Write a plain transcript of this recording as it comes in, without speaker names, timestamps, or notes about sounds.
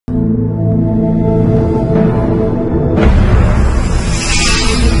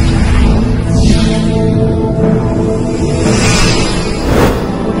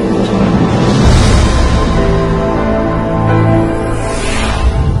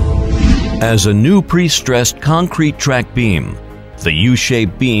As a new pre-stressed concrete track beam, the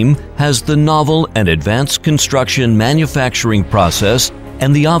U-shaped beam has the novel and advanced construction manufacturing process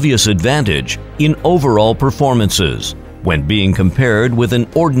and the obvious advantage in overall performances when being compared with an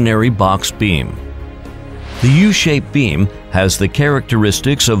ordinary box beam. The U-shaped beam has the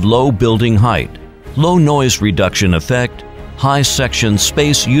characteristics of low building height, low noise reduction effect, high section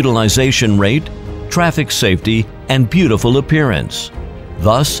space utilization rate, traffic safety, and beautiful appearance.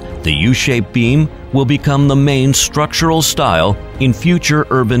 Thus, the U-shaped beam will become the main structural style in future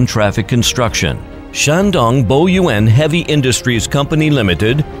urban traffic construction. Shandong Boyuan Heavy Industries Company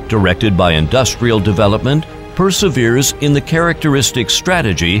Limited, directed by Industrial Development, perseveres in the characteristic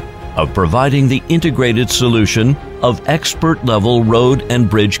strategy of providing the integrated solution of expert-level road and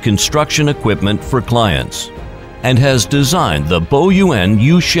bridge construction equipment for clients, and has designed the Boyuan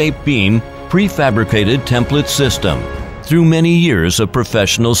U-shaped beam prefabricated template system through many years of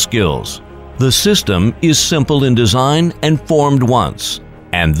professional skills. The system is simple in design and formed once,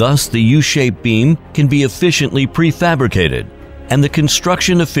 and thus the U-shaped beam can be efficiently prefabricated, and the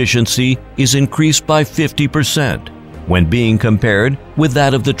construction efficiency is increased by 50% when being compared with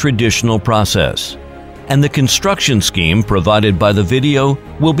that of the traditional process. And the construction scheme provided by the video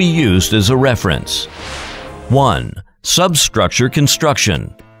will be used as a reference. 1. Substructure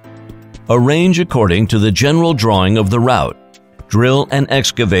construction. Arrange according to the general drawing of the route. Drill and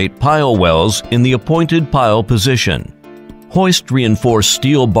excavate pile wells in the appointed pile position. Hoist reinforced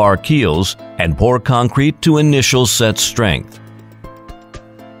steel bar keels and pour concrete to initial set strength.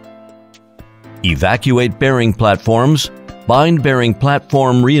 Evacuate bearing platforms, bind bearing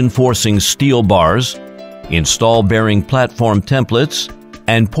platform reinforcing steel bars, install bearing platform templates,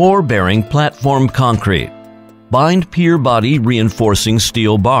 and pour bearing platform concrete. Bind pier body reinforcing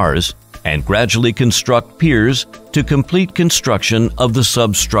steel bars and gradually construct piers to complete construction of the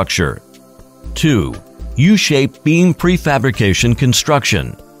substructure. 2. U-shaped beam prefabrication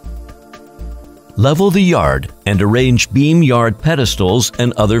construction. Level the yard and arrange beam yard pedestals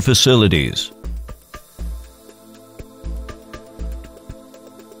and other facilities.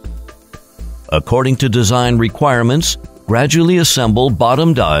 According to design requirements, gradually assemble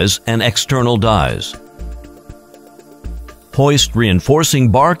bottom dies and external dies. Hoist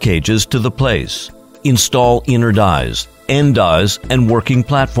reinforcing bar cages to the place. Install inner dies, end dies, and working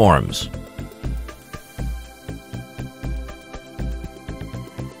platforms.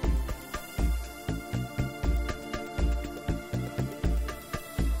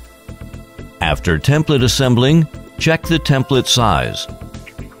 After template assembling, check the template size.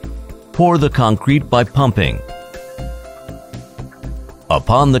 Pour the concrete by pumping.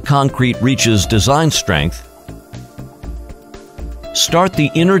 Upon the concrete reaches design strength, start the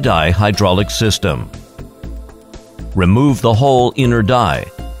inner die hydraulic system. Remove the whole inner die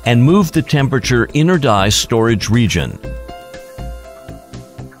and move the temperature inner die storage region.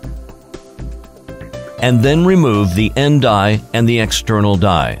 And then remove the end die and the external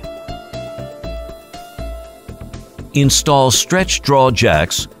die. Install stretch draw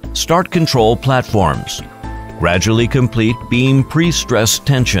jacks, start control platforms. Gradually complete beam pre-stress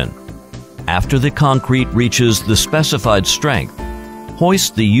tension. After the concrete reaches the specified strength,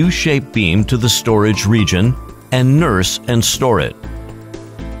 hoist the U-shaped beam to the storage region and nurse and store it.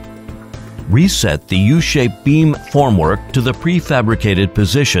 Reset the U-shaped beam formwork to the prefabricated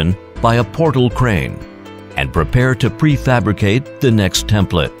position by a portal crane and prepare to prefabricate the next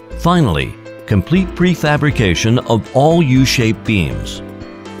template. Finally, complete prefabrication of all U-shaped beams.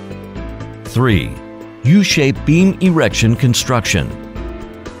 3. U-shaped beam erection construction.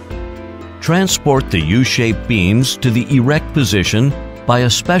 Transport the U-shaped beams to the erect position by a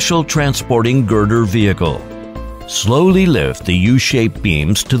special transporting girder vehicle. Slowly lift the U-shaped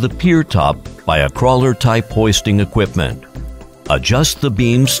beams to the pier top by a crawler-type hoisting equipment. Adjust the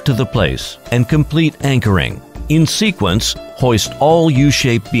beams to the place and complete anchoring. In sequence, hoist all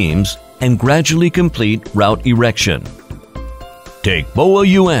U-shaped beams and gradually complete route erection. Take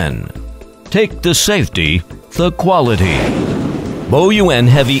Boyuan. Take the safety, the quality. Boyuan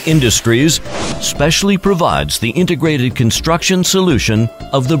Heavy Industries specially provides the integrated construction solution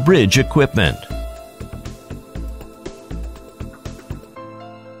of the bridge equipment.